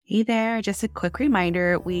Hey there, just a quick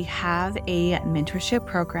reminder, we have a mentorship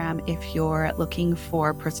program if you're looking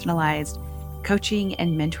for personalized coaching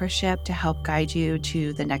and mentorship to help guide you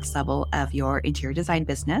to the next level of your interior design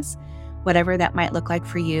business, whatever that might look like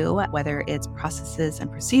for you, whether it's processes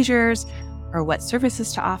and procedures or what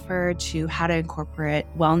services to offer to how to incorporate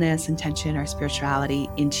wellness, intention, or spirituality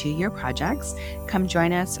into your projects. Come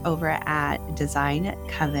join us over at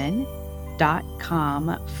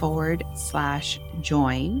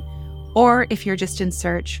designcoven.com/join. Or if you're just in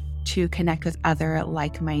search to connect with other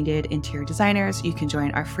like-minded interior designers, you can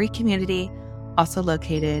join our free community, also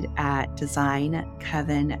located at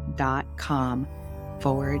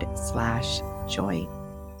designcoven.com/join.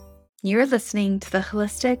 You're listening to the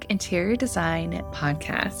Holistic Interior Design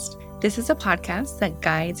Podcast. This is a podcast that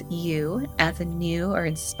guides you as a new or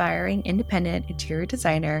inspiring independent interior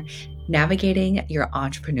designer navigating your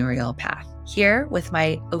entrepreneurial path. Here, with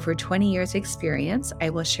my over 20 years experience, I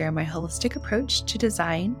will share my holistic approach to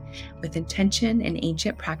design with intention and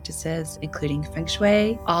ancient practices, including Feng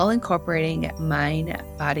Shui, all incorporating mind,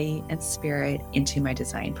 body, and spirit into my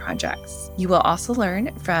design projects. You will also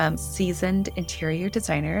learn from seasoned interior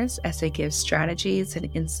designers as they give strategies and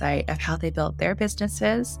insight of how they built their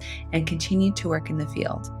businesses and continue to work in the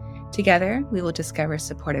field. Together, we will discover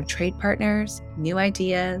supportive trade partners, new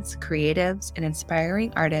ideas, creatives, and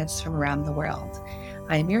inspiring artists from around the world.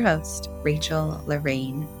 I am your host, Rachel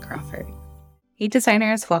Lorraine Crawford. Hey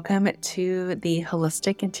designers, welcome to the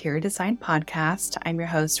Holistic Interior Design Podcast. I'm your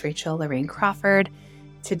host, Rachel Lorraine Crawford.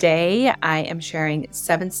 Today, I am sharing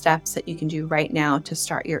 7 steps that you can do right now to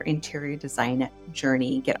start your interior design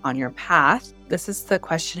journey, get on your path. This is the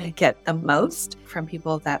question I get the most from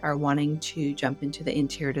people that are wanting to jump into the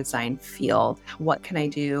interior design field. What can I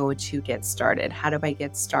do to get started? How do I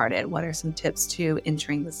get started? What are some tips to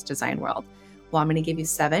entering this design world? Well, I'm going to give you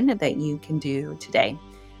 7 that you can do today.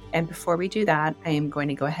 And before we do that, I am going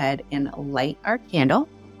to go ahead and light our candle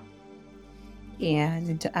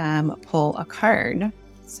and pull a card.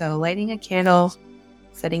 So lighting a candle,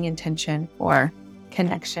 setting intention for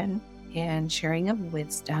connection and sharing of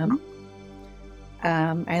wisdom.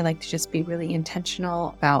 I like to just be really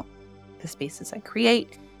intentional about the spaces I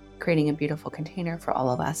create, creating a beautiful container for all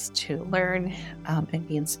of us to learn and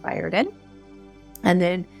be inspired in. And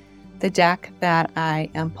then the deck that I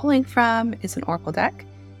am pulling from is an oracle deck.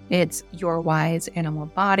 It's Your Wise Animal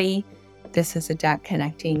Body. This is a deck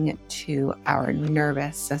connecting to our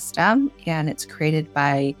nervous system, and it's created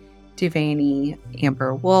by Devani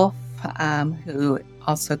Amber Wolf, who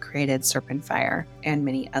also created Serpent Fire and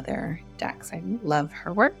many other decks. I love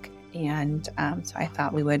her work, and so I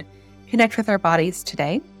thought we would connect with our bodies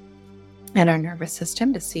today and our nervous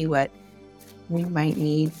system to see what we might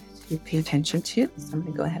need to pay attention to. So I'm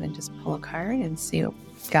going to go ahead and just pull a card and see what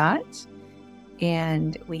we've got.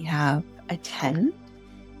 And we have a 10.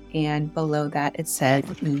 And below that, it said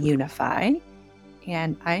unify.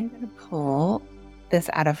 And I'm going to pull this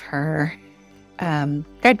out of her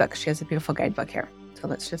guidebook. She has a beautiful guidebook here. So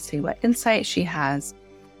let's just see what insight she has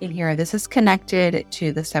in here. This is connected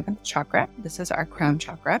to the 7th chakra. This is our crown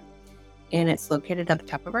chakra. And it's located at the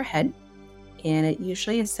top of our head. And it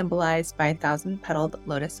usually is symbolized by a 1,000-petaled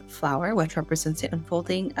lotus flower, which represents the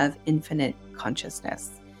unfolding of infinite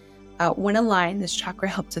consciousness. When aligned, this chakra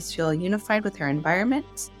helps us feel unified with our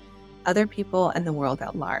environment, other people, and the world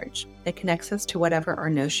at large. It connects us to whatever our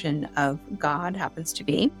notion of God happens to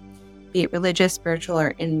be it religious, spiritual,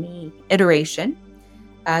 or any iteration,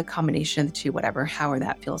 a combination of the two, however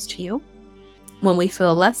that feels to you. When we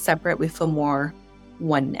feel less separate, we feel more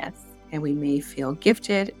oneness, and we may feel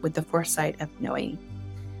gifted with the foresight of knowing.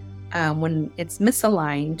 When it's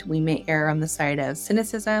misaligned, we may err on the side of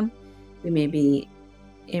cynicism. We may be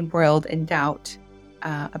embroiled in doubt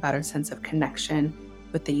about our sense of connection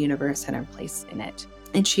with the universe and our place in it.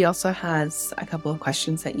 And she also has a couple of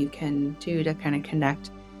questions that you can do to kind of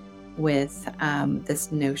connect with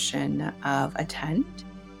this notion of attent.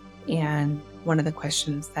 And one of the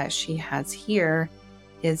questions that she has here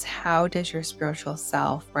is, how does your spiritual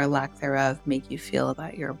self, or lack thereof, make you feel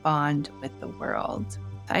about your bond with the world?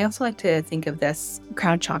 I also like to think of this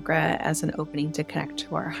crown chakra as an opening to connect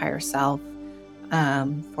to our higher self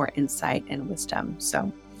for insight and wisdom.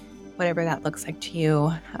 So whatever that looks like to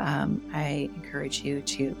you, I encourage you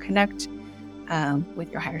to connect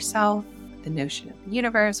with your higher self, the notion of the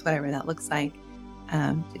universe, whatever that looks like,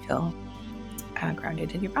 to feel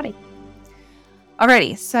grounded in your body.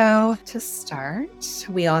 Alrighty, so to start,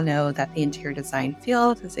 we all know that the interior design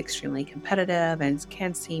field is extremely competitive and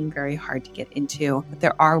can seem very hard to get into. But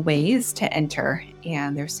there are ways to enter,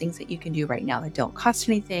 and there's things that you can do right now that don't cost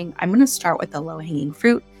anything. I'm going to start with the low-hanging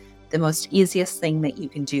fruit. the most easiest thing that you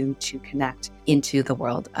can do to connect into the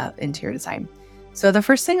world of interior design. So the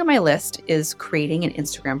first thing on my list is creating an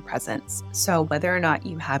Instagram presence. So whether or not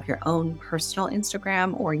you have your own personal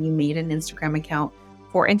Instagram or you made an Instagram account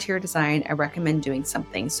for interior design, I recommend doing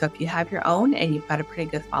something. So if you have your own and you've got a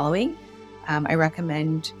pretty good following, I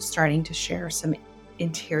recommend starting to share some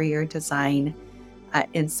interior design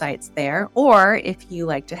insights there. Or if you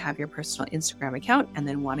like to have your personal Instagram account and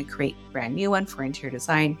then want to create a brand new one for interior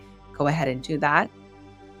design, go ahead and do that.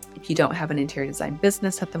 If you don't have an interior design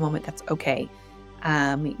business at the moment, that's okay.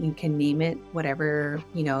 You can name it whatever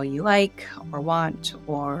you like or want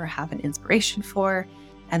or have an inspiration for.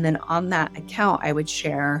 And then on that account, I would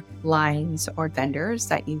share lines or vendors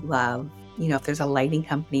that you love. If there's a lighting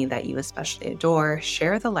company that you especially adore,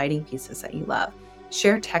 share the lighting pieces that you love.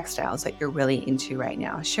 Share textiles that you're really into right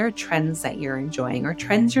now. Share trends that you're enjoying or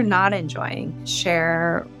trends you're not enjoying.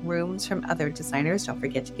 Share rooms from other designers. Don't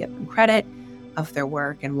forget to give them credit of their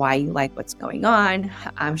work and why you like what's going on.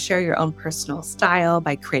 Share your own personal style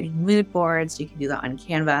by creating mood boards. You can do that on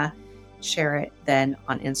Canva. Share it then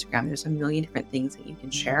on Instagram. There's a million different things that you can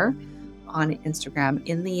share on Instagram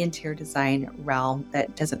in the interior design realm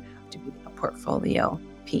that doesn't have to be a portfolio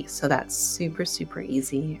piece. So that's super, super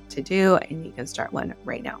easy to do, and you can start one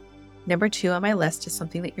right now. Number 2 on my list is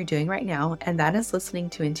something that you're doing right now, and that is listening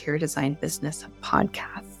to interior design business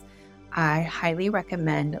podcasts. I highly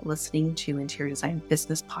recommend listening to interior design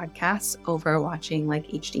business podcasts over watching like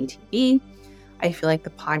HGTV. I feel like the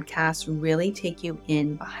podcasts really take you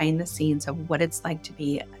in behind the scenes of what it's like to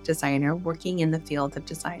be a designer working in the field of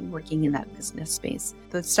design, working in that business space.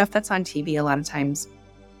 The stuff that's on TV a lot of times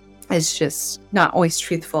is just not always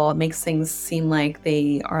truthful. It makes things seem like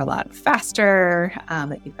they are a lot faster,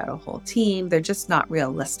 that you've got a whole team. They're just not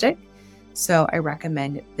realistic. So I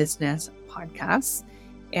recommend business podcasts.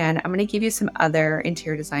 And I'm going to give you some other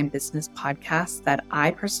interior design business podcasts that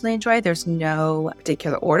I personally enjoy. There's no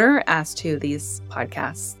particular order as to these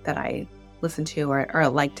podcasts that I listen to or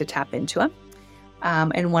like to tap into them.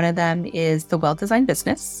 And one of them is The Well-Designed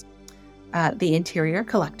Business, The Interior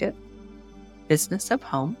Collective, Business of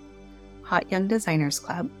Home, Hot Young Designers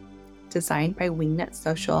Club, Designed by Wingnet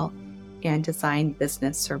Social, and Design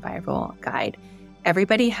Business Survival Guide.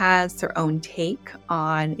 Everybody has their own take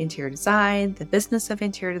on interior design, the business of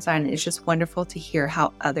interior design. It's just wonderful to hear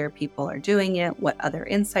how other people are doing it, what other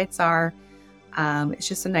insights are. It's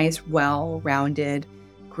just a nice, well-rounded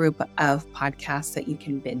group of podcasts that you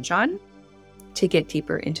can binge on to get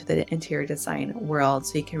deeper into the interior design world.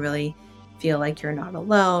 So you can really feel like you're not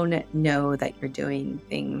alone, know that you're doing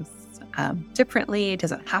things differently. It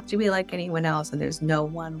doesn't have to be like anyone else, and there's no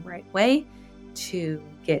one right way to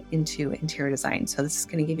get into interior design. So this is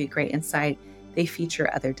going to give you great insight. They feature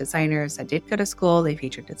other designers that did go to school. They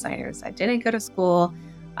feature designers that didn't go to school.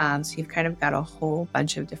 So you've kind of got a whole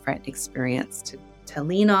bunch of different experience to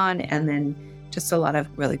lean on, and then just a lot of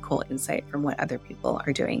really cool insight from what other people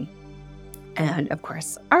are doing. And of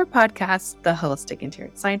course, our podcast, the Holistic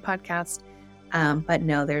Interior Design Podcast. But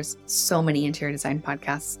no, there's so many interior design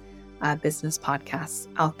podcasts, business podcasts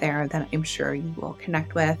out there that I'm sure you will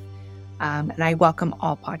connect with. And I welcome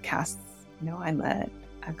all podcasts. I'm a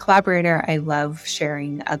collaborator. I love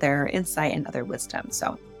sharing other insight and other wisdom.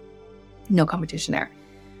 So no competition there.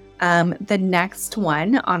 The next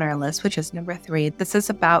one on our list, which is number 3, this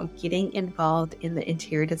is about getting involved in the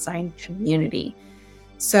interior design community.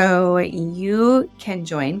 So you can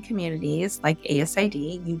join communities like ASID.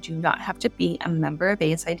 You do not have to be a member of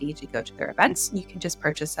ASID to go to their events. You can just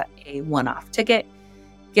purchase a one-off ticket,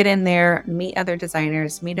 get in there, meet other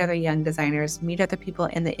designers, meet other young designers, meet other people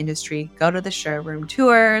in the industry, go to the showroom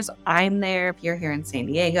tours. I'm there. If you're here in San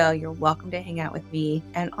Diego, you're welcome to hang out with me.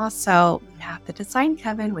 And also we have the Design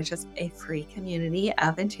Coven, which is a free community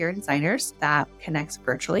of interior designers that connects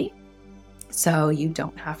virtually. So you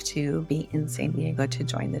don't have to be in San Diego to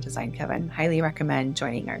join the Design Coven. Highly recommend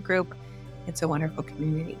joining our group. It's a wonderful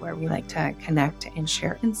community where we like to connect and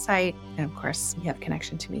share insight. And of course, you have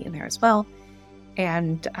connection to me in there as well.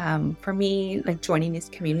 And for me, like joining these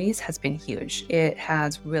communities has been huge. It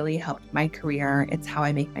has really helped my career. It's how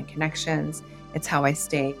I make my connections. It's how I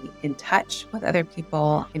stay in touch with other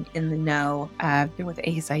people and in the know. I've been with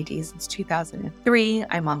ASID since 2003.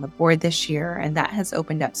 I'm on the board this year, and that has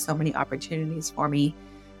opened up so many opportunities for me.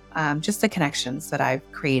 Just the connections that I've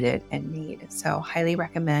created and made. So highly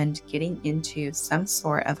recommend getting into some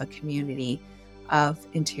sort of a community of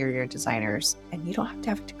interior designers. And you don't have to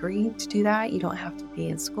have a degree to do that. You don't have to be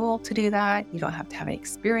in school to do that. You don't have to have an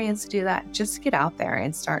experience to do that. Just get out there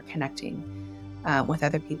and start connecting with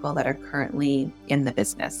other people that are currently in the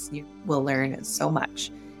business. You will learn so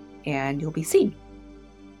much and you'll be seen.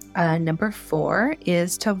 Number 4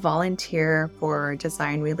 is to volunteer for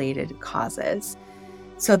design-related causes.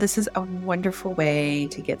 So this is a wonderful way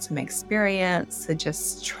to get some experience, to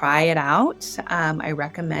just try it out. I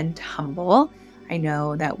recommend Humble. I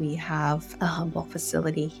know that we have a Humble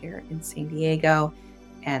facility here in San Diego,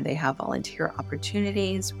 and they have volunteer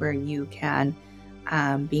opportunities where you can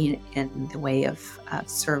be in the way of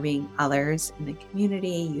serving others in the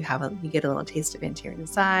community. You get a little taste of interior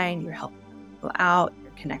design. You're helping people out.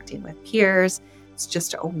 You're connecting with peers. It's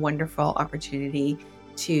just a wonderful opportunity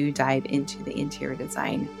to dive into the interior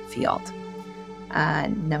design field.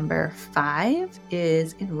 Number 5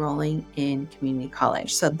 is enrolling in community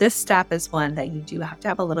college. So this step is one that you do have to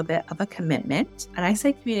have a little bit of a commitment. And I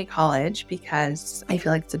say community college because I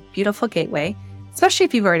feel like it's a beautiful gateway, especially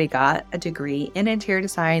if you've already got a degree in interior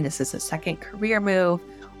design. This is a second career move,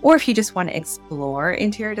 or if you just want to explore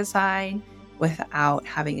interior design without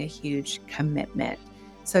having a huge commitment.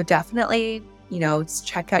 So definitely,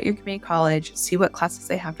 check out your community college, see what classes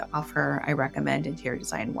they have to offer. I recommend Interior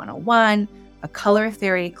Design 101, a color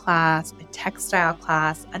theory class, a textile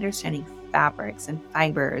class, understanding fabrics and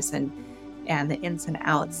fibers and the ins and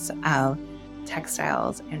outs of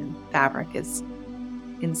textiles and fabric is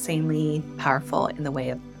insanely powerful in the way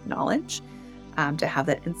of knowledge. To have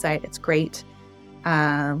that insight, it's great.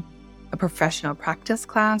 A professional practice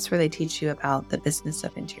class where they teach you about the business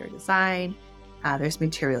of interior design. There's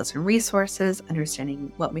materials and resources,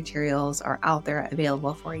 understanding what materials are out there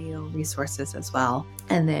available for you, resources as well.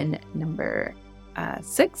 And then number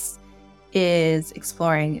 6 is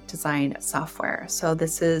exploring design software. So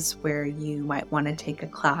this is where you might want to take a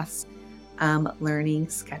class learning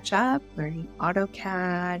SketchUp, learning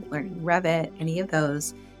AutoCAD, learning Revit. Any of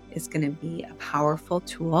those is going to be a powerful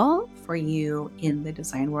tool for you in the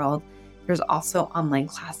design world. There's also online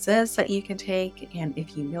classes that you can take, and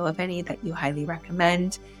if you know of any that you highly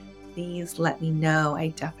recommend, please let me know. I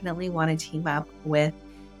definitely want to team up with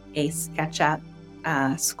a SketchUp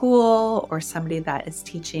school or somebody that is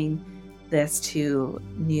teaching this to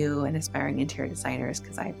new and aspiring interior designers,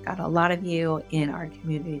 because I've got a lot of you in our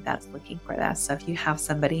community that's looking for this. So if you have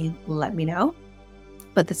somebody, let me know.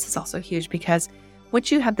 But this is also huge because once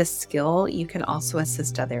you have the skill, you can also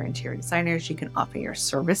assist other interior designers. You can offer your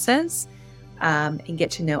services and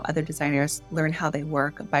get to know other designers, learn how they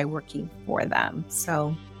work by working for them.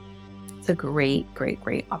 So it's a great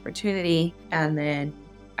opportunity. And then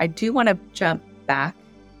I do want to jump back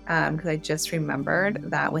because I just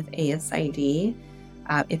remembered that with ASID,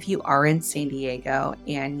 if you are in San Diego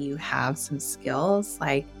and you have some skills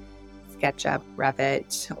like SketchUp,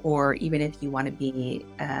 Revit, or even if you want to be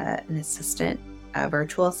an assistant, a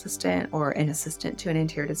virtual assistant, or an assistant to an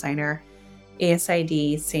interior designer,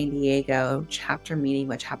 ASID San Diego chapter meeting,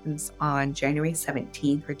 which happens on January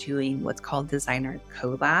 17th, we're doing what's called Designer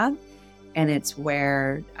Collab. And it's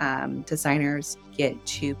where designers get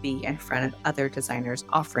to be in front of other designers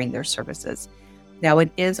offering their services. Now,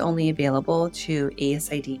 it is only available to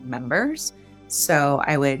ASID members. So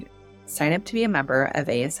I would sign up to be a member of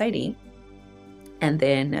ASID, and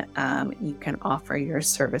then you can offer your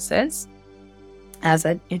services as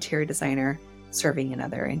an interior designer serving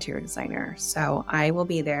another interior designer. So I will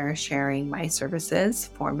be there sharing my services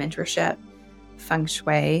for mentorship, feng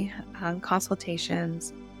shui,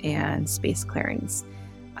 consultations, and space clearings,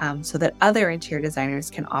 so that other interior designers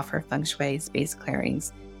can offer feng shui space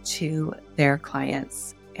clearings to their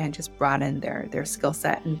clients and just broaden their skill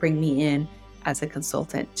set and bring me in as a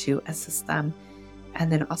consultant to assist them. And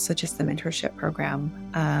then also just the mentorship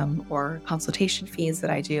program or consultation fees that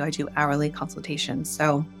I do hourly consultations.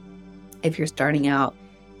 So if you're starting out,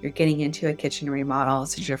 you're getting into a kitchen remodel,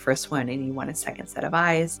 this is your first one and you want a second set of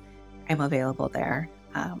eyes, I'm available there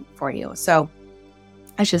for you. So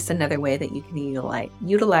it's just another way that you can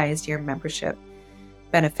utilize your membership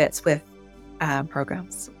benefits with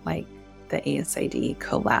programs like the ASID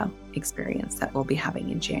Collab experience that we'll be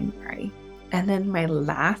having in January. And then my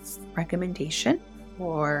last recommendation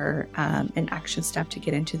for an action step to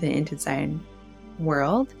get into the InDesign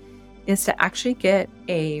world is to actually get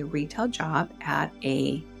a retail job at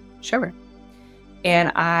a showroom.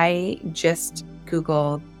 And I just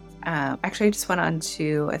Googled, actually I just went on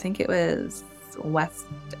to, I think it was West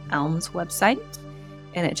Elm's website,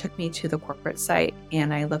 and it took me to the corporate site,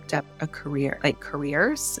 and I looked up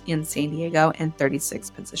careers in San Diego, and 36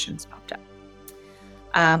 positions popped up.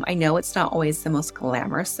 I know it's not always the most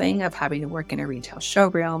glamorous thing of having to work in a retail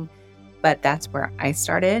showroom, but that's where I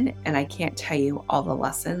started, and I can't tell you all the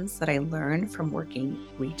lessons that I learned from working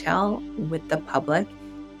retail with the public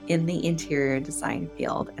in the interior design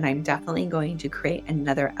field. And I'm definitely going to create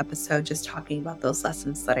another episode just talking about those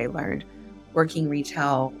lessons that I learned working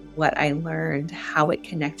retail what I learned, how it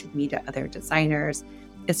connected me to other designers.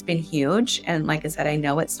 It's been huge. And like I said, I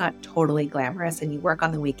know it's not totally glamorous and you work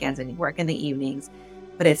on the weekends and you work in the evenings,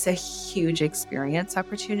 but it's a huge experience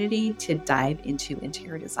opportunity to dive into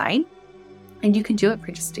interior design. And you can do it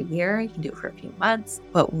for just a year, you can do it for a few months,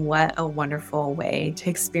 but what a wonderful way to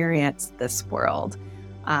experience this world.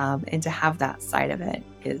 And to have that side of it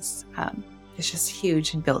is just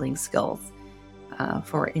huge in building skills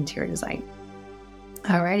for interior design.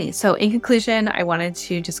 Alrighty, so in conclusion, I wanted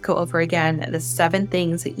to just go over again the 7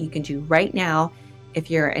 things that you can do right now if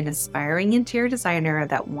you're an aspiring interior designer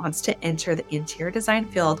that wants to enter the interior design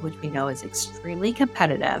field, which we know is extremely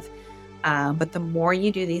competitive. But the more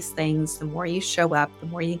you do these things, the more you show up, the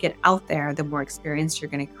more you get out there, the more experience you're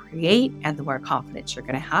going to create and the more confidence you're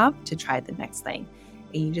going to have to try the next thing.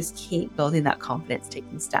 And you just keep building that confidence,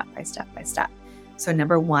 taking step by step by step. So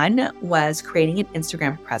number 1 was creating an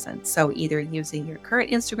Instagram presence. So either using your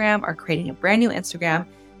current Instagram or creating a brand new Instagram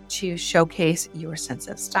to showcase your sense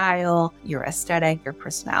of style, your aesthetic, your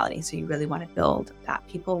personality. So you really want to build that.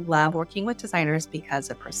 People love working with designers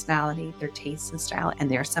because of personality, their taste and style,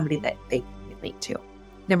 and they're somebody that they can relate to.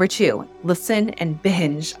 Number 2, listen and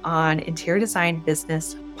binge on interior design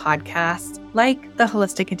business podcasts like the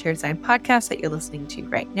Holistic Interior Design podcast that you're listening to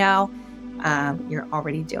right now. You're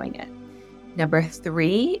already doing it. Number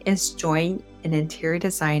 3 is join an interior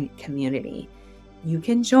design community. You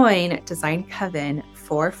can join Design Coven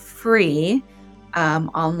for free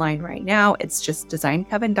online right now. It's just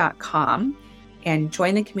designcoven.com, and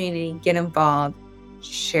join the community, get involved,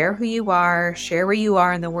 share who you are, share where you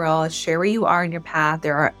are in the world, share where you are in your path.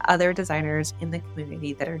 There are other designers in the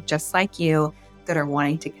community that are just like you that are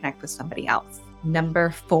wanting to connect with somebody else. Number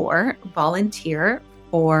 4, volunteer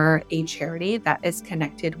for a charity that is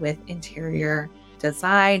connected with interior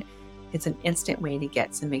design. It's an instant way to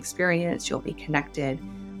get some experience. You'll be connected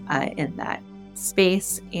in that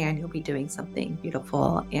space, and you'll be doing something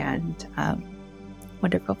beautiful and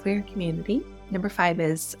wonderful for your community. Number 5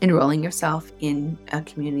 is enrolling yourself in a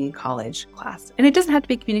community college class. And it doesn't have to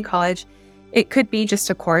be community college. It could be just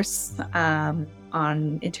a course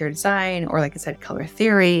on interior design, or like I said, color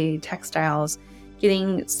theory, textiles,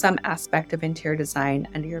 getting some aspect of interior design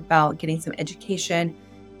under your belt, getting some education.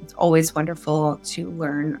 It's always wonderful to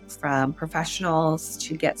learn from professionals,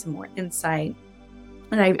 to get some more insight.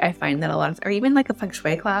 And I find that a lot of, or even like a feng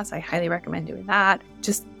shui class, I highly recommend doing that.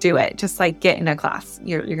 Just do it. Just like get in a class.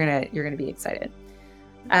 You're gonna be excited.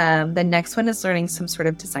 The next one is learning some sort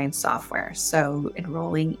of design software. So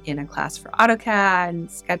enrolling in a class for AutoCAD,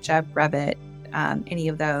 SketchUp, Revit, any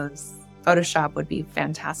of those. Photoshop would be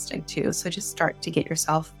fantastic too. So just start to get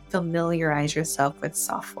yourself, familiarize yourself with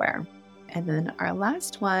software. And then our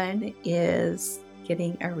last one is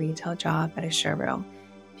getting a retail job at a showroom.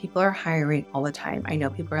 People are hiring all the time. I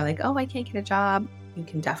know people are like, oh, I can't get a job. You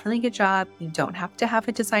can definitely get a job. You don't have to have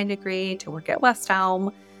a design degree to work at West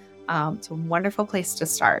Elm. It's a wonderful place to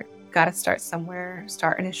start. Got to start somewhere.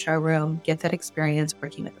 Start in a showroom. Get that experience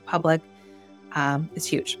working with the public. It's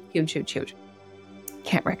huge, huge, huge, huge.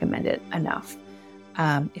 Can't recommend it enough.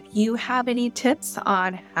 If you have any tips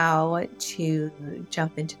on how to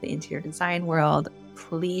jump into the interior design world,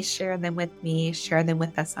 please share them with me. Share them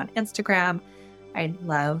with us on Instagram. I'd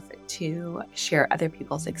love to share other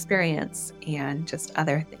people's experience and just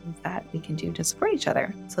other things that we can do to support each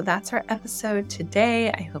other. So that's our episode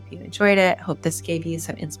today. I hope you enjoyed it. Hope this gave you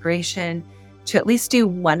some inspiration to at least do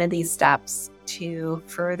one of these steps to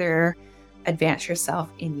further advance yourself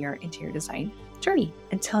in your interior design journey.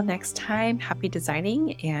 Until next time, happy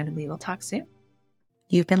designing, and we will talk soon.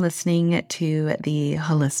 You've been listening to the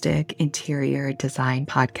Holistic Interior Design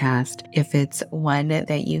Podcast. If it's one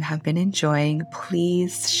that you have been enjoying,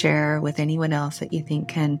 please share with anyone else that you think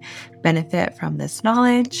can benefit from this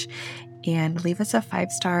knowledge, and leave us a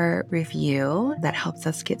 5-star review that helps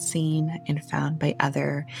us get seen and found by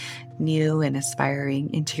other new and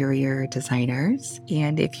aspiring interior designers.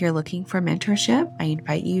 And if you're looking for mentorship, I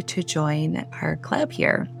invite you to join our club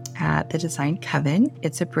here at the Design Coven.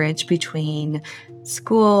 It's a bridge between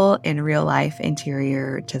school and real life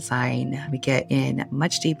interior design. We get in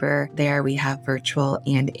much deeper there. We have virtual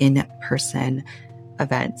and in-person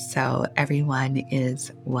events, so everyone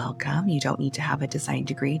is welcome. You don't need to have a design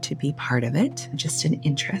degree to be part of it, just an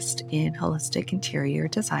interest in holistic interior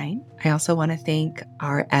design. I also want to thank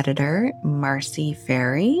our editor, Marcy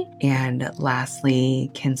Ferry, and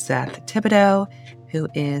lastly, Kinseth Thibodeau, who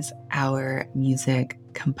is our music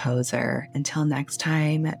composer. Until next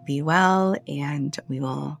time, be well, and we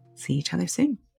will see each other soon.